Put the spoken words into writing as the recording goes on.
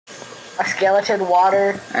A skeleton,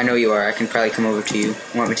 water. I know you are. I can probably come over to you.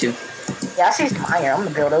 Want me to? Yeah, I see some iron. I'm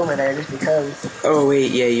gonna build over there just because. Oh,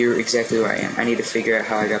 wait, yeah, you're exactly where I am. I need to figure out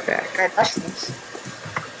how I got back. Red mushrooms.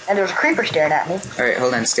 And there's a creeper staring at me. Alright,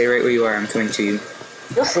 hold on. Stay right where you are. I'm coming to you.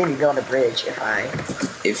 You'll see me build a bridge if I...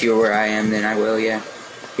 If you're where I am, then I will, yeah.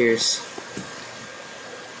 Here's...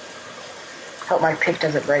 Hope my pick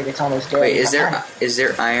doesn't break. It's almost dead. Wait, is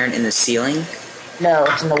there iron in the ceiling? No,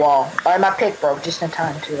 it's in the wall. My pick broke just in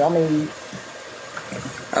time, too. Let me...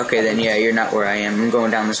 Okay, then, yeah, you're not where I am. I'm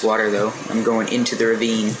going down this water, though. I'm going into the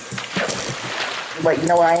ravine. Wait, you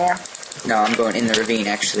know where I am? No, I'm going in the ravine,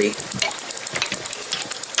 actually.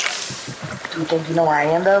 Do you think you know where I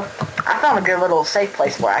am, though? I found a good little safe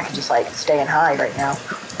place where I could just, like, stay and hide right now.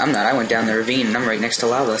 I'm not. I went down the ravine, and I'm right next to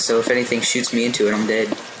lava, so if anything shoots me into it, I'm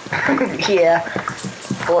dead. Yeah.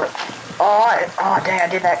 But, oh, dang, I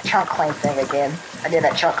did that chunk claim thing again. I did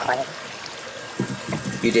that chunk claim.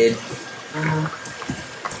 You did?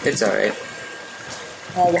 Mm-hmm. It's alright.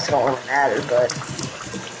 Well, I guess it don't really matter, but...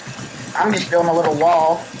 I'm just building a little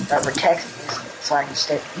wall that protects me so I can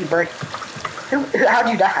stay... You break... How'd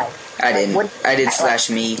you die? I didn't. I did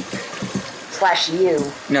 /me.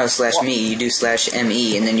 /you. No, /me. You do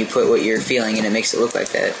 /me, and then you put what you're feeling, and it makes it look like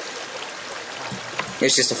that.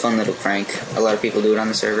 It's just a fun little prank. A lot of people do it on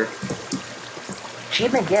the server.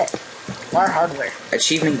 Achievement get. More hardware.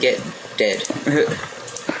 Achievement get dead.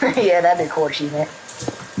 Yeah, that'd be a cool achievement.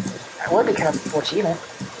 That would be kind of a cool achievement.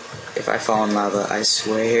 If I fall in lava, I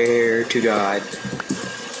swear to God.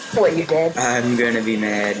 What, you dead? I'm gonna be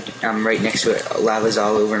mad. I'm right next to it. Lava's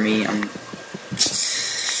all over me. I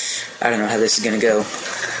don't know how this is gonna go.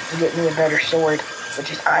 You get me a better sword,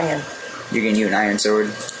 which is iron. You're getting you an iron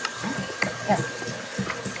sword? Yeah.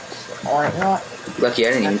 Alright, you know what? Lucky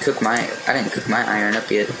I didn't cook my iron up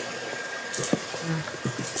yet.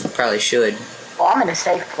 Probably should. Well, I'm in a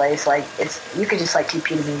safe place. Like, you could just like TP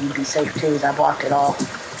to me and you'd be safe too, as I blocked it all.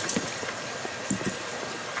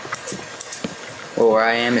 Well, where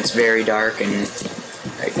I am, it's very dark and...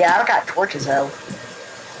 Yeah, I've got torches though.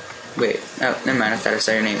 Wait, oh, never mind, I thought I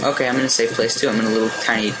saw your name. Okay, I'm in a safe place too. I'm in a little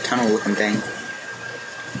tiny tunnel-looking thing.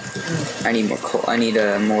 I need more coal. I need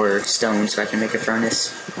more stone so I can make a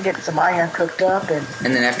furnace. Get some iron cooked up and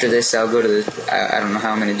then after this, I'll go to the... I don't know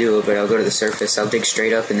how I'm going to do it, but I'll go to the surface. I'll dig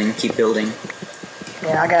straight up and then keep building.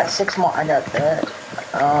 Yeah, I got 6 more. I got that.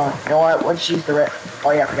 You know what? Let's use the red.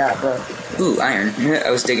 Oh yeah, I forgot, bro. Ooh, iron. I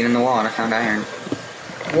was digging in the wall and I found iron.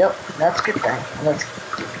 Yep, that's a good thing.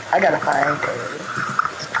 I gotta find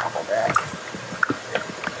let's cobble back.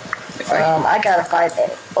 I gotta find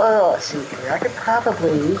it. Well, let's see here. I could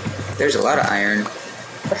probably... There's a lot of iron.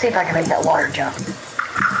 Let's see if I can make that water jump.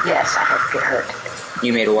 Yes, I don't get hurt.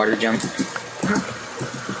 You made a water jump?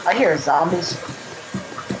 Mm-hmm. I hear zombies.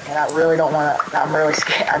 And I really don't want to... I'm really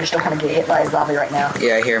scared. I just don't want to get hit by a zombie right now.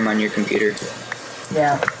 Yeah, I hear him on your computer.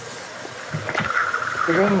 Yeah.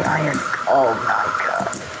 Green iron. Oh my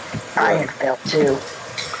god. Iron fell too.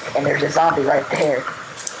 And there's a zombie right there.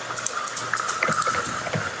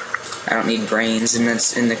 I don't need brains, and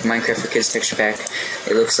that's in the Minecraft for Kids texture pack.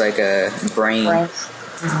 It looks like a brain. Brains.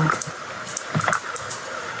 Mm-hmm.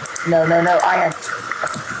 No, iron.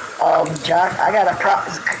 Josh, I got a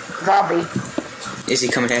zombie. Is he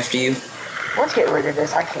coming after you? Let's get rid of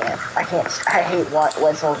this. I can't. I hate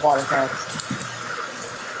what's those water things.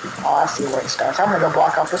 Oh, I see where it starts. I'm gonna go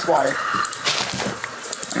block off this water.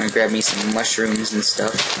 I'm gonna grab me some mushrooms and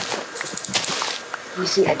stuff. You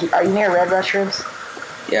see? Are you near red mushrooms?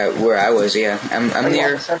 Yeah, where I was. Yeah, I'm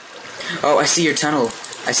near. Oh, I see your tunnel.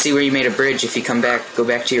 I see where you made a bridge. If you come back, go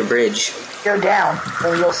back to your bridge. Go down,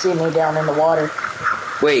 then you'll see me down in the water.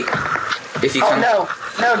 Wait, if you come. Oh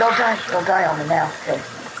no, don't die! Don't die on me now. Okay.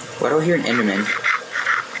 Why do I hear an Enderman?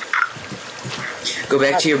 Go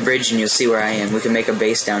back to your bridge and you'll see where I am. We can make a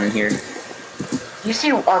base down in here. You see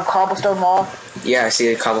a cobblestone wall? Yeah, I see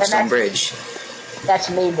a cobblestone bridge. That's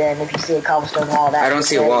me then, if you see a cobblestone wall. I don't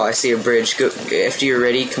see a wall, I see a bridge. Go, after you're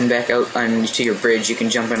ready, come back out onto your bridge. You can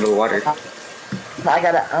jump into the water. I'm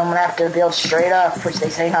gonna have to build straight up, which they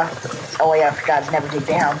say not... Oh yeah, I forgot to never dig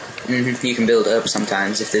down. You can build up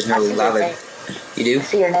sometimes if there's no lava. You do? I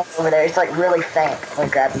see your name over there. It's like really faint. Let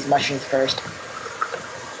me grab these mushrooms first.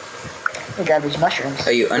 Let me grab these mushrooms.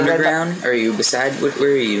 Are you underground? Or are you beside? Where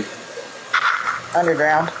are you?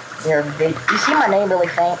 Underground. Near big. You see my name really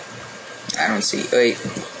faint? I don't see. Wait.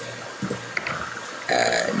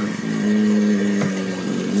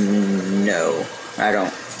 No, I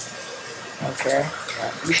don't. Okay.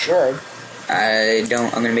 You should. I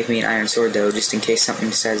don't. I'm gonna make me an iron sword though, just in case something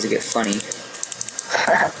decides to get funny.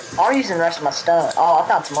 I'm using the rest of my stone. Oh, I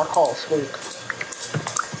found some more coal. Sweet.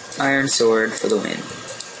 Iron sword for the win.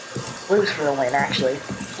 Blues for the win, actually.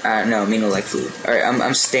 No, Mino like food. Alright,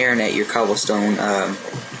 I'm staring at your cobblestone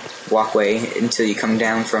walkway until you come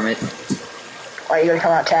down from it. Are you gonna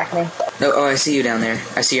come out and attack me? Oh, I see you down there.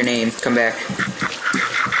 I see your name. Come back.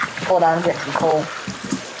 Hold on, I'm getting some coal.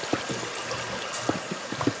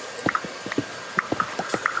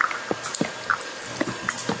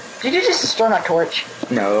 Did you just destroy my torch?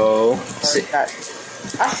 No. I see.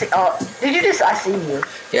 Oh, did you just? I see you.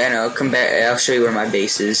 Yeah, I know. Come back. I'll show you where my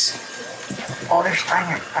base is. Oh, there's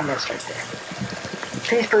iron. I missed right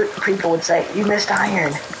there. People would say you missed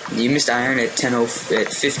iron. You missed iron at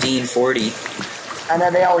 15:40. I know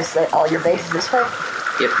they always say, "Oh, your base is this way."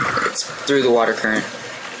 Yep, it's through the water current.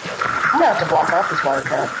 I'm gonna have to block off this water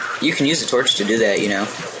current. You can use a torch to do that. You know,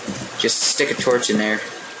 just stick a torch in there.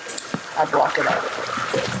 I blocked it out.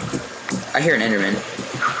 I hear an Enderman.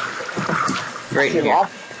 Right in here.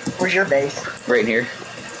 Where's your base? Right in here.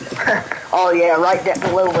 Oh yeah, right down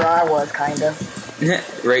below where I was, kind of.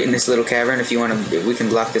 Right in this little cavern. If you want to, we can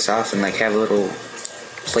block this off and like have a little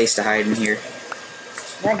place to hide in here.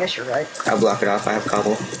 Yeah, I guess you're right. I'll block it off. I have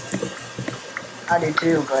cobble. I do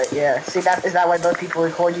too, but yeah. See, is that why both people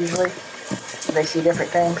record usually? They see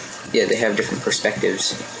different things. Yeah, they have different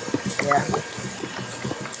perspectives. Yeah.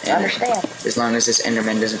 And I understand. As long as this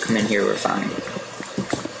Enderman doesn't come in here, we're fine.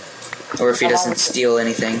 Or if he doesn't steal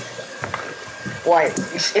anything. Wait,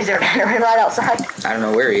 is there an Enderman right outside? I don't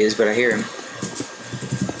know where he is, but I hear him.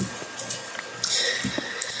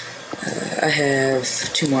 I have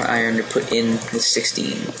 2 more iron to put in with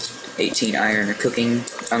 18 iron are cooking.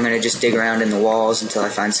 I'm gonna just dig around in the walls until I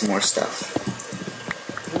find some more stuff.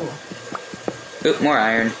 Oop, more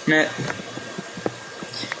iron. Nah.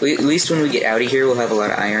 At least when we get out of here, we'll have a lot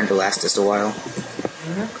of iron to last us a while.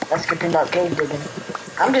 That's a good thing about cave digging.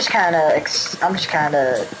 I'm just kind of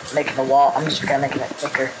making a wall. I'm just kind of making it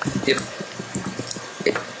thicker. Yep.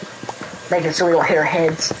 Make it so we don't hit our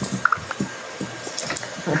heads.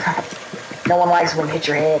 No one likes when you hit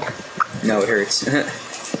your head. No, it hurts.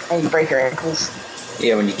 And you break your ankles.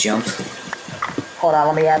 Yeah, when you jump. Hold on,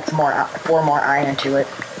 let me add 4 more iron to it.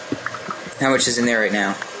 How much is in there right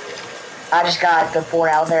now? I just got the 4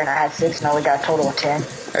 out there and I had 6 and I only got a total of 10.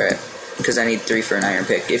 Alright. Because I need 3 for an iron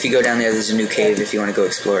pick. If you go down there, there's a new cave if you want to go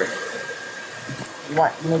explore. You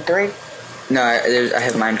need 3? No, I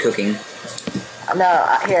have mine cooking. No,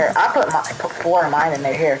 here, I put 4 of mine in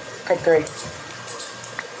there. Here, take 3.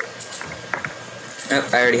 Oh,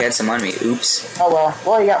 I already had some on me. Oops. Oh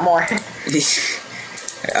well, you got more. I'm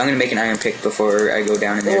gonna make an iron pick before I go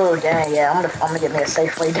down in there. Oh dang, yeah, I'm gonna get me a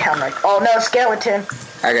safe way down there. Oh no, skeleton!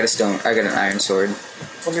 I got a stone. I got an iron sword.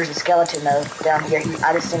 Well, there's a skeleton though down here.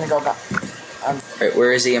 I just need to go about. Alright,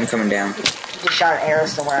 where is he? I'm coming down. He just shot an arrow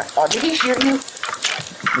somewhere. Oh, did he shoot you?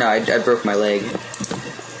 No, I broke my leg.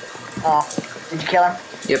 Oh, did you kill him?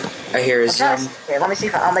 Yep, I hear his. Here, let me see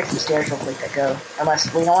if I'll make some stairs real quick that go. Unless,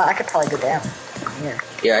 well, you know what? I could probably go down. Here.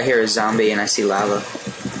 Yeah, I hear a zombie and I see lava.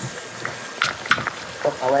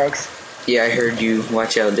 Broke my legs. Yeah, I heard you.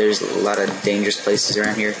 Watch out, there's a lot of dangerous places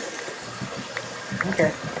around here.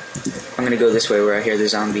 Okay. I'm gonna go this way where I hear the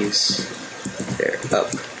zombies. They're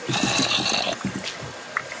up.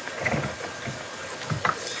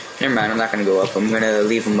 Never mind, I'm not gonna go up. I'm gonna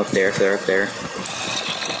leave them up there if they're up there.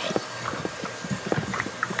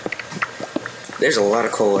 There's a lot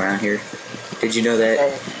of coal around here. Did you know that?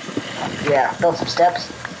 Okay. Yeah, build some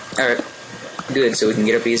steps. Alright. Good, so we can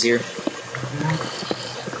get up easier.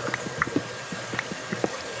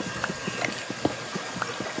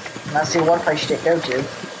 And I see one place you didn't go to.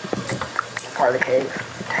 Part of the cave.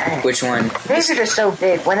 Dang. Which one? Caves are just so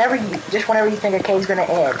big. Whenever you think a cave's gonna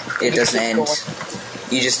end, it doesn't end. Going.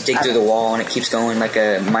 You just dig through the wall and it keeps going like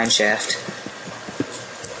a mine shaft.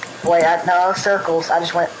 Wait, no, circles. I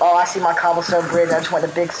just went, oh, I see my cobblestone bridge. I just went a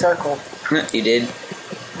big circle. You did?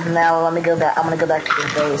 Now let me go back. I'm gonna go back to your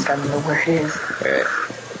base. I don't know where it is. Alright.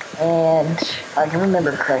 And if I can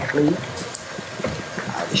remember correctly,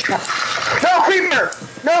 I'll just try. No, creeper!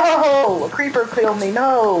 No! A creeper killed me.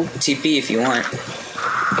 No! TP if you want.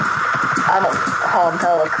 Oh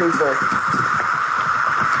no, a creeper.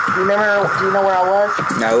 Do you know where I was?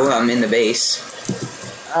 No, I'm in the base.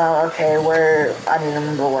 Oh, okay, I didn't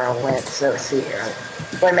remember where I went, so let's see here.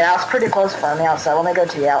 Wait a minute, I was pretty close from the outside. Let me go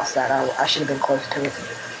to the outside. I should have been close to it.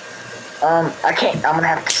 I can't, I'm gonna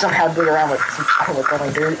have to somehow dig around with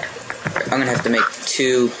only dirt. I'm gonna have to make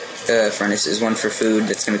 2 furnaces, one for food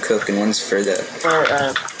that's gonna cook and one's for the...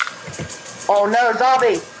 Oh no,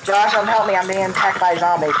 zombie! Josh, help me, I'm being attacked by a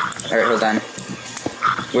zombie. Alright, hold on.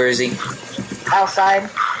 Where is he? Outside.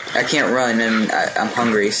 I can't run and I'm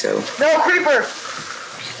hungry, so... No, creeper!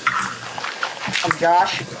 I'm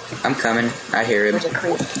Josh. I'm coming. I hear him. There's a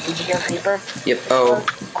creep. Did you hear a creeper? Yep. Oh.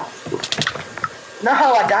 No,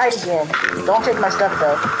 I died again. Don't take my stuff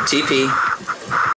though. TP.